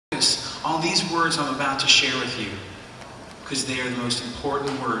on these words I'm about to share with you, because they are the most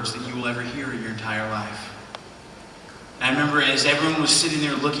important words that you will ever hear in your entire life. And I remember as everyone was sitting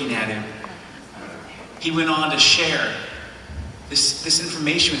there looking at him, he went on to share this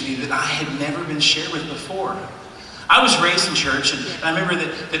information with me that I had never been shared with before. I was raised in church, and I remember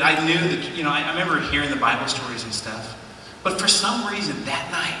that I knew that, you know, I remember hearing the Bible stories and stuff. But for some reason,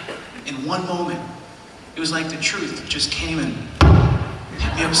 that night, in one moment, it was like the truth just came and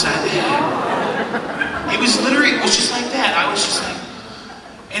hit me upside the head. It was just like that. I was just like,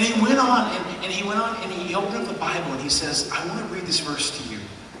 and he went on, and he opened up the Bible, and he says, I want to read this verse to you.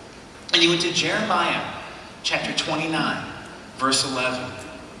 And he went to Jeremiah, chapter 29, verse 11.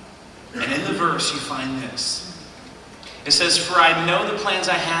 And in the verse, you find this. It says, for I know the plans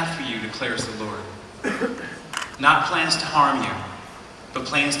I have for you, declares the Lord. Not plans to harm you, but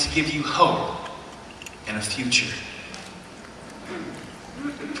plans to give you hope and a future.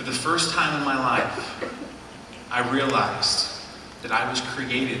 For the first time in my life, I realized that I was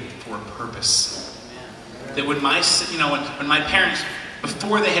created for a purpose. That when my parents,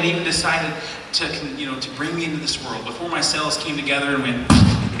 before they had even decided to bring me into this world, before my cells came together and went,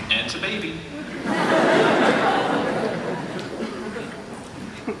 and it's a baby.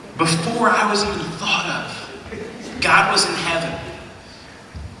 Before I was even thought of, God was in heaven,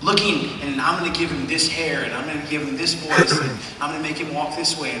 looking, and I'm going to give him this hair, and I'm going to give him this voice, and I'm going to make him walk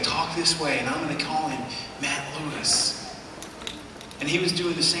this way and talk this way, and I'm going to call him Matt Lewis. And he was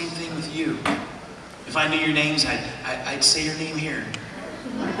doing the same thing with you. If I knew your names, I'd say your name here.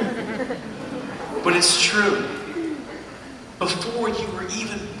 But it's true. Before you were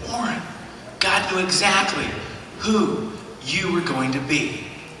even born, God knew exactly who you were going to be.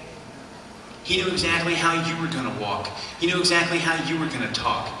 He knew exactly how you were going to walk. He knew exactly how you were going to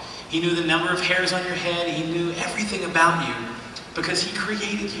talk. He knew the number of hairs on your head. He knew everything about you because he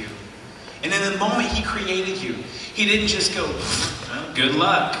created you. And in the moment he created you, he didn't just go, well, good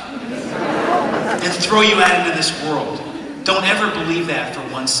luck, and throw you out into this world. Don't ever believe that for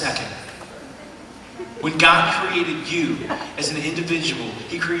 1 second. When God created you as an individual,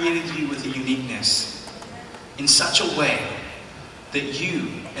 he created you with a uniqueness in such a way that you,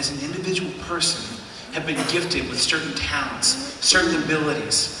 as an individual person, have been gifted with certain talents, certain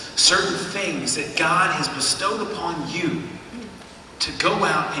abilities, certain things that God has bestowed upon you to go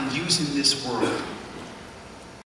out and use in this world.